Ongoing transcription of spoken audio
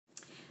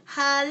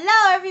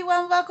Hello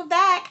everyone, welcome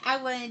back.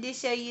 I wanted to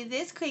show you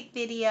this quick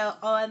video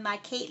on my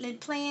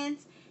Katelyn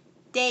plans,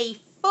 day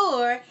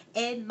 4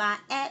 in my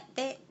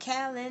advent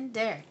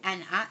calendar.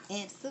 And I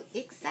am so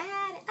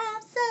excited.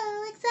 I'm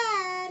so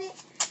excited.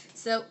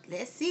 So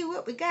let's see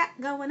what we got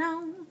going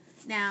on.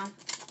 Now,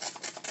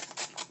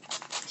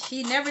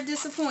 she never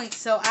disappoints,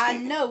 so I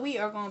know we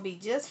are going to be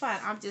just fine.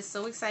 I'm just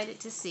so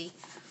excited to see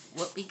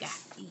what we got.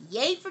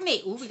 Yay for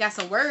me. Ooh, we got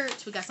some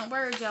words. We got some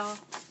words, y'all.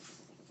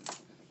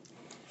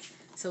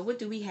 So what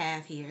do we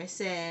have here? It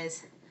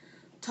says,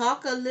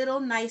 talk a little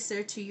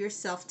nicer to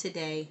yourself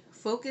today.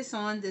 Focus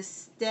on the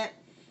step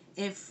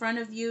in front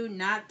of you,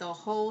 not the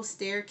whole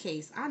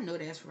staircase. I know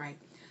that's right.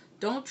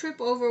 Don't trip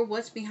over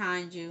what's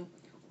behind you.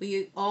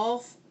 We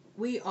all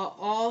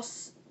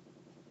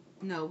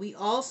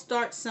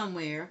start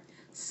somewhere.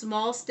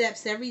 Small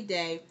steps every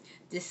day.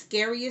 The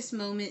scariest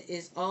moment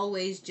is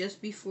always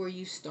just before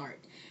you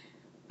start.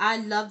 I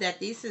love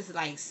that this is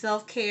like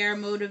self-care,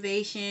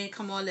 motivation.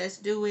 Come on, let's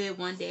do it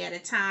one day at a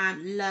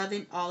time.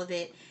 Loving all of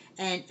it.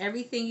 And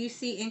everything you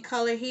see in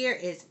color here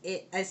is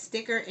a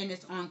sticker, and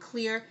it's on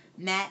clear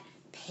matte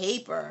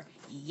paper.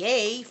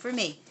 Yay for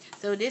me.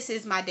 So this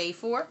is my day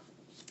 4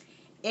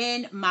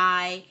 in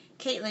my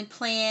Katelyn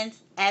Plans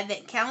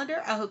Advent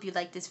Calendar. I hope you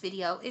like this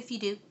video. If you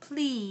do,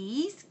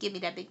 please give me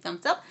that big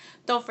thumbs up.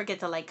 Don't forget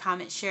to like,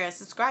 comment, share, and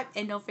subscribe.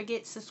 And don't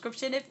forget,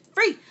 subscription is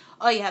free.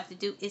 All you have to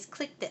do is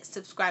click that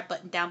subscribe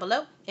button down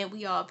below. And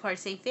we all are part of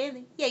the same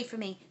family. Yay for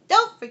me.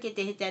 Don't forget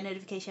to hit that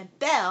notification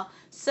bell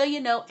so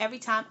you know every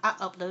time I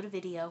upload a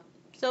video.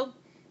 So,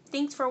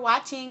 thanks for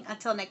watching.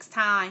 Until next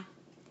time,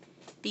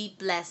 be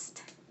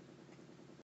blessed.